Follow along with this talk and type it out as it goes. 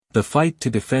The fight to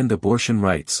defend abortion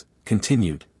rights,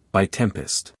 continued, by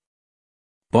Tempest.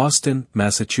 Boston,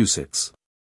 Massachusetts.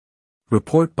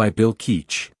 Report by Bill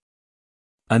Keach.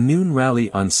 A noon rally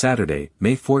on Saturday,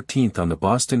 May 14 on the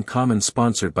Boston Common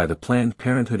sponsored by the Planned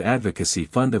Parenthood Advocacy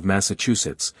Fund of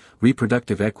Massachusetts,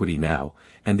 Reproductive Equity Now,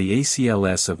 and the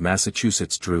ACLS of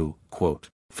Massachusetts drew, quote,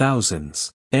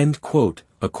 thousands, end quote,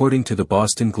 according to the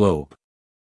Boston Globe.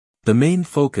 The main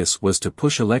focus was to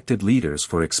push elected leaders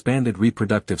for expanded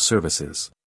reproductive services.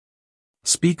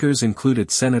 Speakers included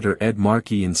Senator Ed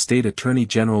Markey and State Attorney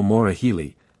General Maura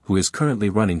Healey, who is currently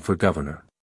running for governor.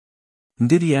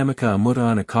 Ndidiamaka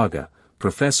Amuta-Anakaga,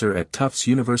 professor at Tufts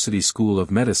University School of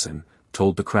Medicine,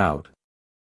 told the crowd.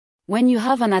 When you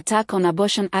have an attack on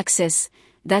abortion access,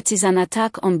 that is an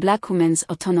attack on black women's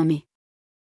autonomy.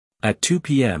 At 2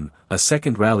 p.m., a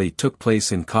second rally took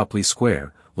place in Copley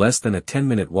Square, less than a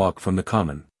 10-minute walk from the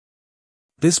Common.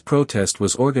 This protest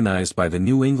was organized by the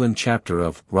New England chapter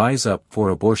of Rise Up for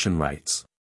Abortion Rights.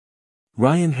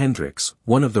 Ryan Hendricks,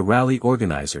 one of the rally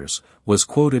organizers, was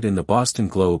quoted in the Boston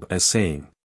Globe as saying,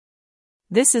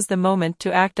 "This is the moment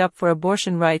to act up for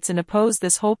abortion rights and oppose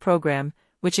this whole program,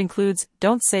 which includes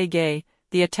Don't Say Gay,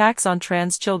 the attacks on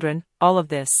trans children, all of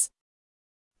this.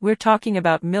 We're talking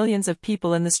about millions of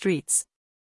people in the streets."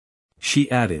 She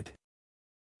added.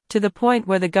 To the point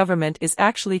where the government is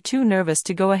actually too nervous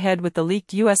to go ahead with the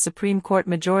leaked U.S. Supreme Court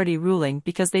majority ruling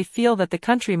because they feel that the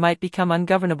country might become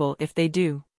ungovernable if they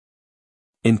do.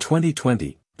 In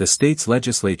 2020, the state's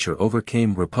legislature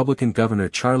overcame Republican Governor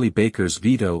Charlie Baker's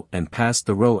veto and passed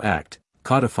the Roe Act,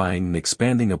 codifying and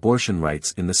expanding abortion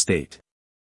rights in the state.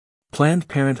 Planned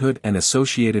Parenthood and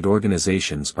associated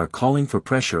organizations are calling for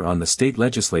pressure on the state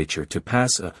legislature to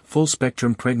pass a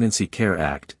full-spectrum Pregnancy Care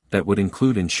Act that would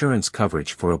include insurance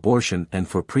coverage for abortion and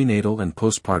for prenatal and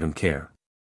postpartum care.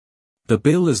 The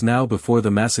bill is now before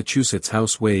the Massachusetts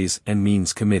House Ways and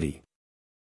Means Committee.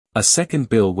 A second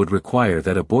bill would require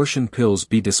that abortion pills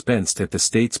be dispensed at the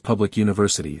state's public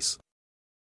universities.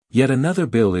 Yet another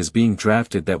bill is being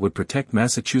drafted that would protect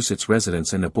Massachusetts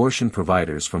residents and abortion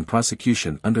providers from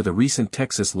prosecution under the recent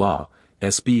Texas law,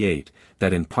 SB 8,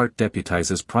 that in part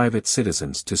deputizes private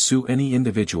citizens to sue any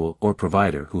individual or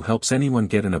provider who helps anyone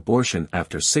get an abortion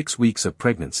after 6 weeks of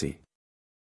pregnancy.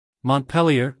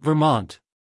 Montpelier, Vermont.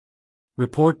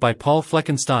 Report by Paul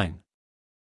Fleckenstein.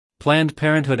 Planned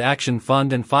Parenthood Action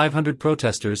Fund and 500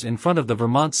 protesters in front of the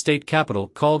Vermont state capitol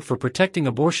called for protecting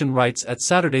abortion rights at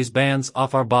Saturday's Bands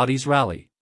Off Our Bodies rally.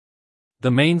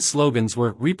 The main slogans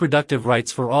were reproductive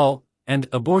rights for all, and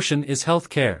abortion is health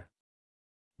care.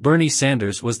 Bernie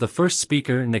Sanders was the first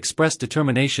speaker and expressed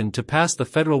determination to pass the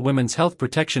Federal Women's Health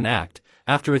Protection Act,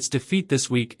 after its defeat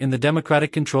this week in the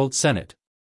Democratic-controlled Senate.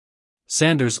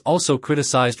 Sanders also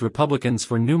criticized Republicans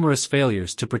for numerous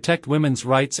failures to protect women's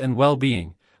rights and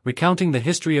well-being, recounting the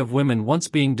history of women once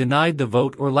being denied the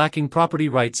vote or lacking property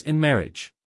rights in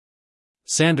marriage.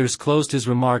 Sanders closed his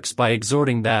remarks by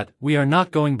exhorting that, "We are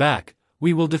not going back,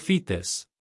 we will defeat this."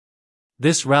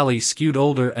 This rally skewed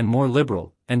older and more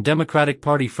liberal, and Democratic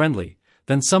Party friendly,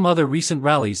 than some other recent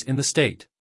rallies in the state.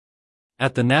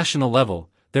 At the national level,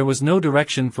 there was no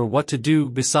direction for what to do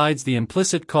besides the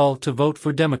implicit call to vote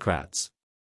for Democrats.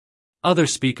 Other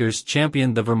speakers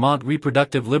championed the Vermont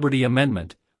Reproductive Liberty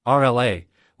Amendment, RLA,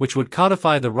 which would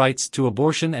codify the rights to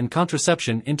abortion and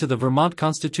contraception into the Vermont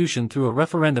Constitution through a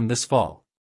referendum this fall.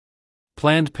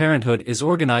 Planned Parenthood is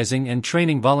organizing and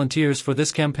training volunteers for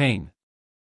this campaign.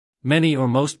 Many or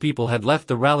most people had left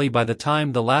the rally by the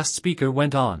time the last speaker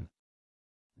went on.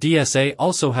 DSA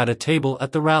also had a table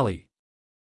at the rally.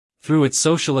 Through its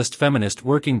Socialist Feminist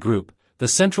Working Group, the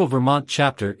Central Vermont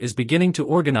chapter is beginning to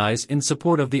organize in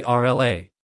support of the RLA.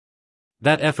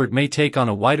 That effort may take on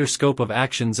a wider scope of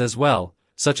actions as well,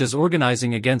 such as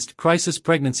organizing against crisis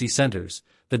pregnancy centers,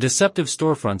 the deceptive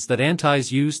storefronts that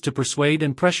antis use to persuade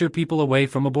and pressure people away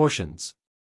from abortions.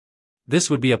 This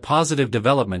would be a positive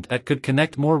development that could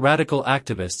connect more radical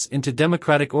activists into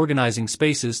democratic organizing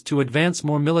spaces to advance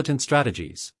more militant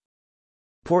strategies.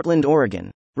 Portland,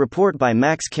 Oregon. Report by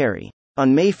Max Carey.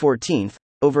 On May 14,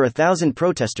 over 1,000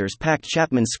 protesters packed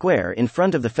Chapman Square in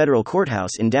front of the federal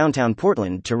courthouse in downtown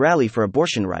Portland to rally for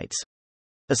abortion rights.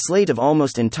 A slate of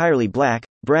almost entirely black,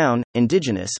 brown,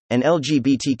 indigenous, and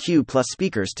LGBTQ+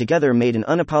 speakers together made an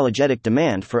unapologetic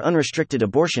demand for unrestricted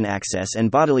abortion access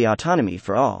and bodily autonomy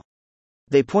for all.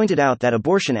 They pointed out that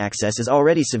abortion access is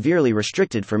already severely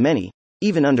restricted for many,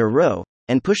 even under Roe,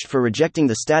 and pushed for rejecting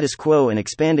the status quo and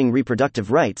expanding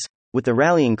reproductive rights, with the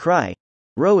rallying cry,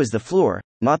 "Roe is the floor,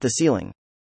 not the ceiling."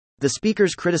 The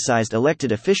speakers criticized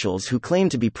elected officials who claim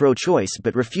to be pro-choice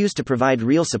but refuse to provide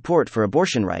real support for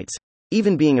abortion rights,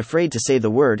 even being afraid to say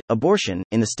the word abortion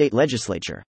in the state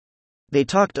legislature. They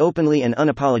talked openly and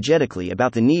unapologetically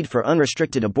about the need for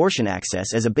unrestricted abortion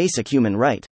access as a basic human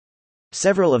right.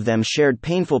 Several of them shared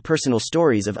painful personal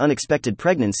stories of unexpected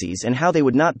pregnancies and how they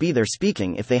would not be there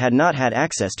speaking if they had not had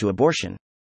access to abortion.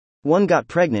 One got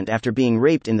pregnant after being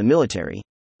raped in the military.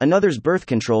 Another's birth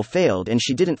control failed and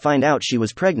she didn't find out she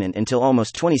was pregnant until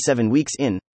almost 27 weeks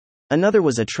in. Another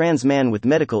was a trans man with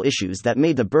medical issues that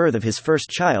made the birth of his first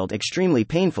child extremely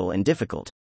painful and difficult.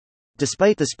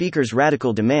 Despite the speaker's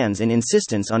radical demands and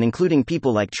insistence on including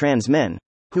people like trans men,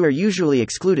 who are usually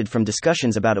excluded from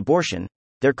discussions about abortion,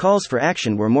 their calls for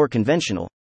action were more conventional.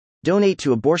 Donate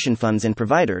to abortion funds and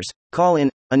providers, call in,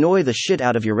 annoy the shit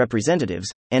out of your representatives,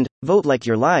 and vote like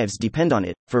your lives depend on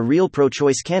it, for real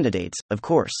pro-choice candidates, of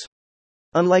course.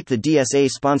 Unlike the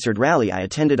DSA-sponsored rally I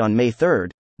attended on May 3,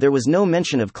 there was no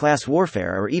mention of class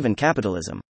warfare or even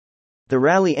capitalism. The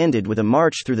rally ended with a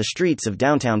march through the streets of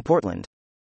downtown Portland.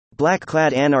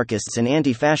 Black-clad anarchists and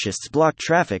anti-fascists blocked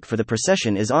traffic for the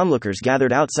procession as onlookers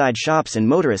gathered outside shops and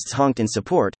motorists honked in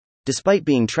support, despite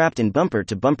being trapped in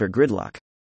bumper-to-bumper gridlock.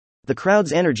 The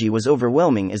crowd's energy was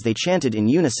overwhelming as they chanted in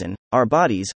unison, "Our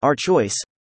bodies, our choice,"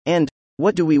 and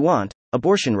 "What do we want?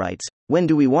 Abortion rights. When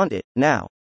do we want it? Now."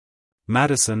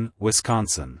 Madison,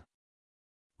 Wisconsin.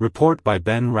 Report by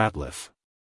Ben Ratliff.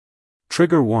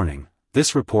 Trigger warning: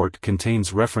 this report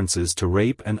contains references to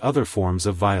rape and other forms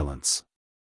of violence.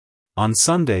 On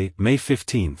Sunday, May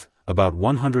 15, about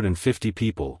 150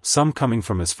 people, some coming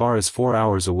from as far as 4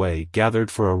 hours away,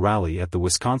 gathered for a rally at the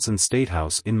Wisconsin State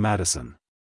House in Madison.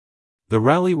 The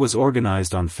rally was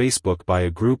organized on Facebook by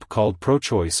a group called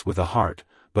Pro-Choice with a Heart,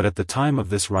 but at the time of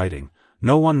this writing,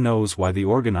 no one knows why the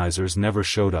organizers never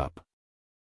showed up.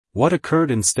 What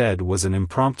occurred instead was an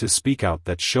impromptu speakout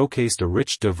that showcased a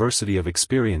rich diversity of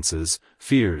experiences,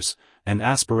 fears, and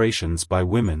aspirations by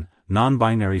women,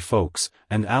 non-binary folks,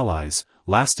 and allies,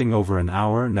 lasting over an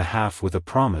hour and a half with a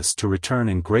promise to return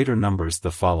in greater numbers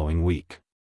the following week.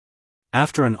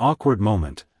 After an awkward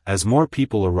moment, as more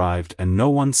people arrived and no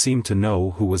one seemed to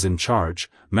know who was in charge,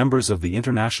 members of the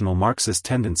International Marxist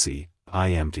Tendency,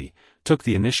 IMT, took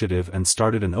the initiative and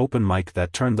started an open mic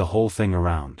that turned the whole thing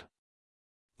around.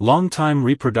 Longtime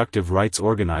reproductive rights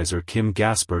organizer Kim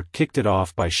Gasper kicked it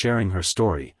off by sharing her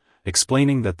story,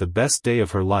 explaining that the best day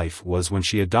of her life was when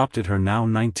she adopted her now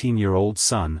 19-year-old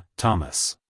son,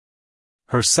 Thomas.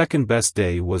 Her second best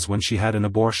day was when she had an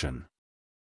abortion.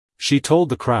 She told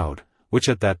the crowd, which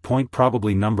at that point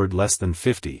probably numbered less than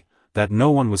 50, that no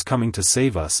one was coming to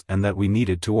save us and that we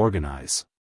needed to organize.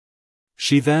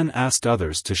 She then asked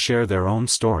others to share their own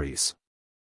stories.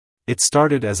 It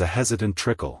started as a hesitant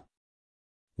trickle.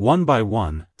 One by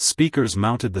one, speakers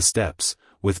mounted the steps,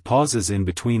 with pauses in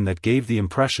between that gave the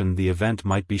impression the event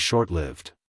might be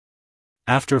short-lived.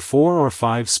 After 4 or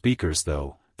 5 speakers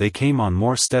though, they came on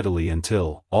more steadily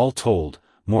until, all told,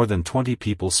 more than 20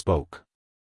 people spoke.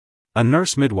 A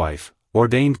nurse midwife,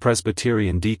 ordained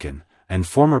Presbyterian deacon, and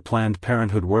former Planned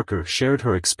Parenthood worker shared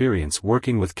her experience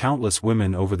working with countless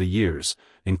women over the years,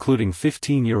 including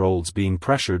 15-year-olds being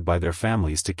pressured by their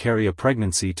families to carry a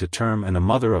pregnancy to term and a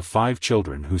mother of 5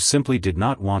 children who simply did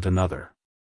not want another.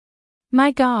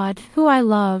 My God, who I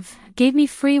love, gave me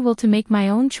free will to make my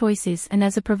own choices, and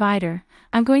as a provider,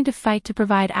 I'm going to fight to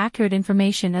provide accurate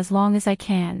information as long as I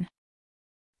can.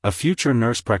 A future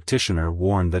nurse practitioner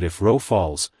warned that if Roe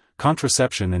falls,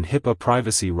 contraception and HIPAA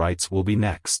privacy rights will be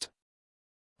next.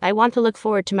 I want to look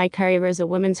forward to my career as a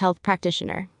women's health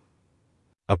practitioner.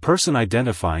 A person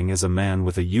identifying as a man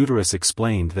with a uterus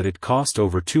explained that it cost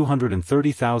over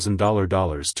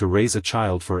 $230,000 to raise a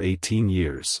child for 18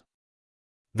 years.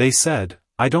 They said,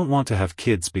 "I don't want to have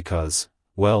kids because,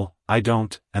 well, I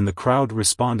don't," and the crowd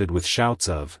responded with shouts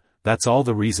of, "That's all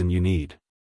the reason you need."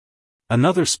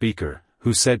 Another speaker,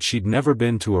 who said she'd never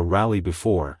been to a rally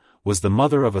before, was the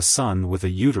mother of a son with a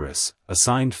uterus,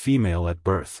 assigned female at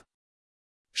birth.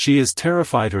 She is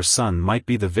terrified her son might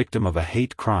be the victim of a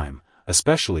hate crime,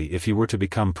 especially if he were to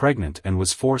become pregnant and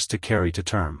was forced to carry to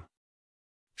term.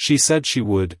 She said she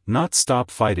would not stop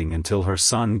fighting until her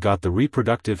son got the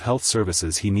reproductive health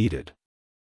services he needed.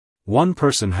 One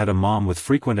person had a mom with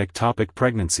frequent ectopic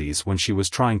pregnancies when she was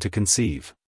trying to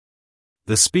conceive.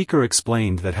 The speaker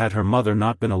explained that had her mother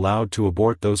not been allowed to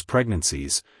abort those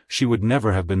pregnancies, she would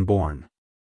never have been born.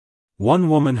 One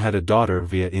woman had a daughter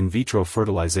via in vitro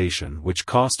fertilization which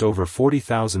cost over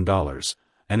 $40,000,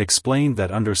 and explained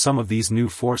that under some of these new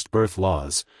forced birth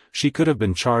laws, she could have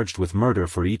been charged with murder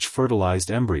for each fertilized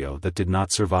embryo that did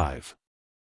not survive.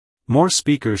 More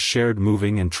speakers shared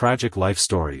moving and tragic life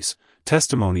stories,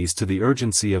 testimonies to the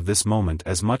urgency of this moment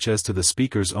as much as to the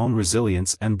speaker's own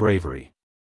resilience and bravery.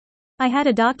 I had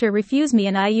a doctor refuse me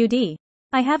an IUD.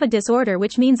 I have a disorder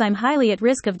which means I'm highly at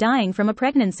risk of dying from a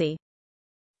pregnancy.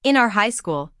 In our high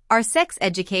school, our sex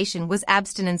education was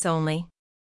abstinence only.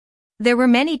 There were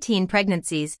many teen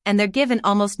pregnancies and they're given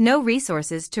almost no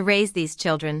resources to raise these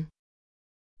children.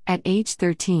 At age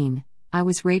 13, I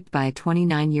was raped by a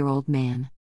 29-year-old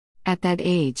man. At that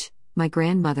age, my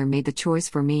grandmother made the choice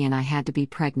for me and I had to be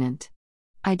pregnant.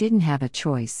 I didn't have a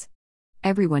choice.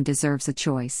 Everyone deserves a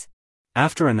choice.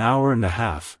 After an hour and a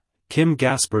half, Kim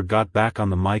Gasper got back on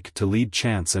the mic to lead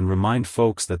chants and remind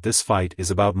folks that this fight is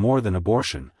about more than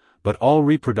abortion, but all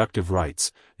reproductive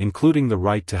rights, including the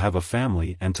right to have a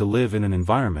family and to live in an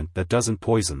environment that doesn't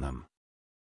poison them.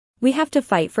 We have to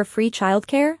fight for free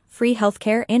childcare, free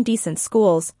healthcare and decent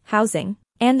schools, housing,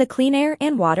 and the clean air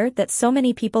and water that so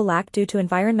many people lack due to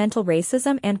environmental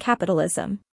racism and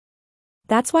capitalism.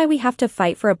 That's why we have to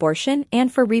fight for abortion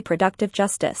and for reproductive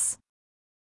justice.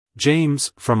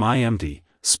 James, from IMT,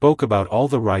 spoke about all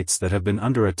the rights that have been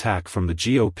under attack from the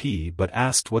GOP but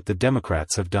asked what the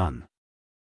Democrats have done.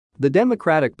 The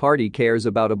Democratic Party cares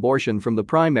about abortion from the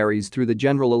primaries through the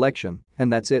general election,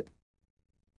 and that's it.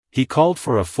 He called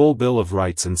for a full Bill of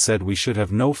Rights and said we should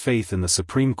have no faith in the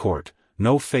Supreme Court,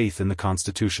 no faith in the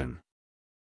Constitution.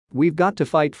 We've got to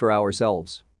fight for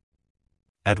ourselves.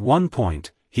 At one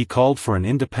point, he called for an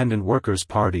independent workers'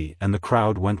 party and the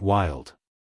crowd went wild.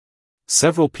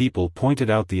 Several people pointed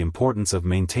out the importance of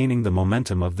maintaining the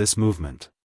momentum of this movement.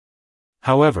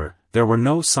 However, there were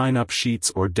no sign-up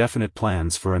sheets or definite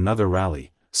plans for another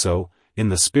rally, so, in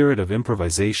the spirit of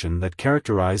improvisation that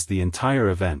characterized the entire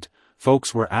event,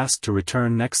 folks were asked to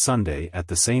return next Sunday at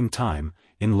the same time,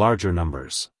 in larger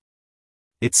numbers.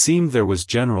 It seemed there was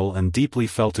general and deeply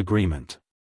felt agreement.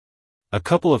 A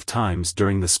couple of times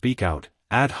during the speak out,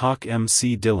 ad hoc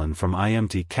MC Dylan from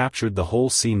IMT captured the whole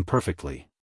scene perfectly.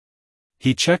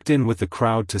 He checked in with the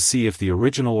crowd to see if the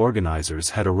original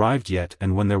organizers had arrived yet,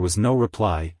 and when there was no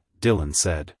reply, Dylan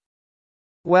said,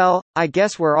 "Well, I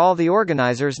guess we're all the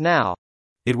organizers now."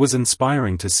 It was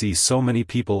inspiring to see so many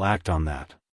people act on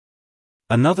that.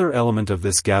 Another element of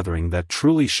this gathering that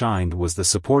truly shined was the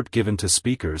support given to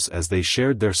speakers as they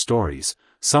shared their stories,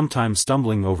 sometimes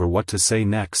stumbling over what to say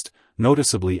next,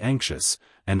 noticeably anxious,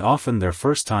 and often their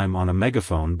first time on a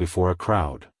megaphone before a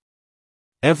crowd.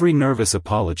 Every nervous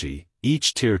apology,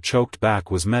 each tear choked back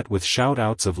was met with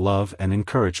shout-outs of love and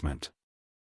encouragement.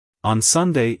 On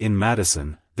Sunday in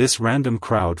Madison, this random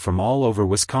crowd from all over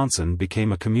Wisconsin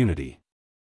became a community.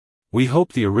 We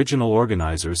hope the original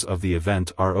organizers of the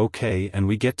event are okay and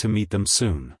we get to meet them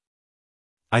soon.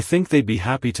 I think they'd be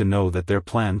happy to know that their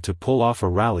plan to pull off a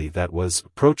rally that was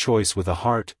pro-choice with a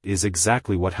heart is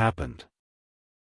exactly what happened.